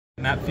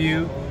Map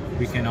view,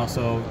 we can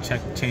also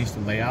change the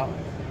layout.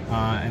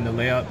 And the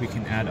layout, we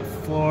can add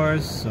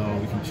floors, so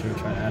we can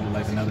try to add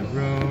like another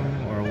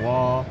room or a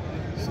wall.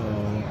 So,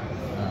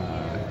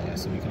 yeah,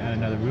 so we can add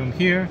another room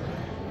here,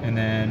 and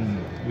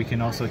then we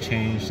can also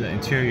change the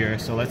interior.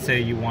 So let's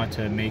say you want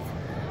to make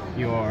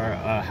your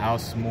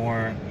house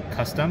more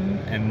custom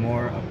and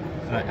more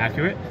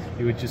accurate.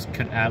 You would just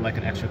could add like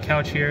an extra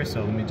couch here.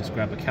 So let me just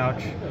grab a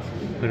couch,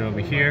 put it over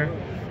here,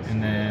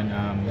 and then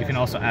you can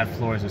also add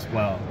floors as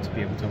well to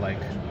be able to, like,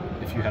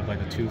 if you have like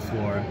a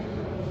 2-floor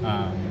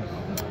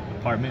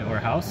apartment or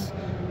house.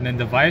 And then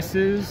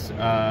devices,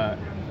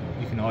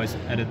 you can always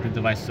edit the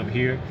devices over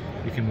here.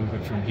 You can move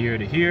it from here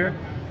to here.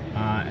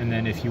 And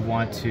then if you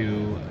want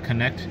to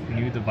connect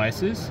new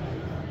devices,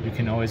 you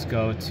can always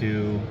go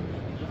to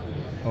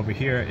over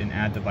here and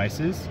add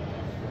devices.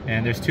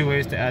 And there's 2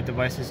 ways to add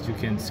devices. You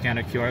can scan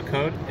a QR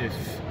code if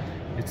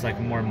it's like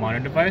a more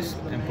modern device,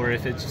 or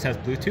if it just has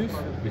Bluetooth,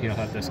 we can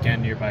have the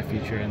scan nearby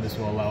feature, and this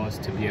will allow us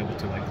to be able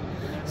to like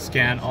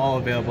scan all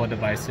available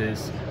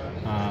devices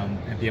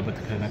and be able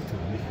to connect to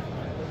them.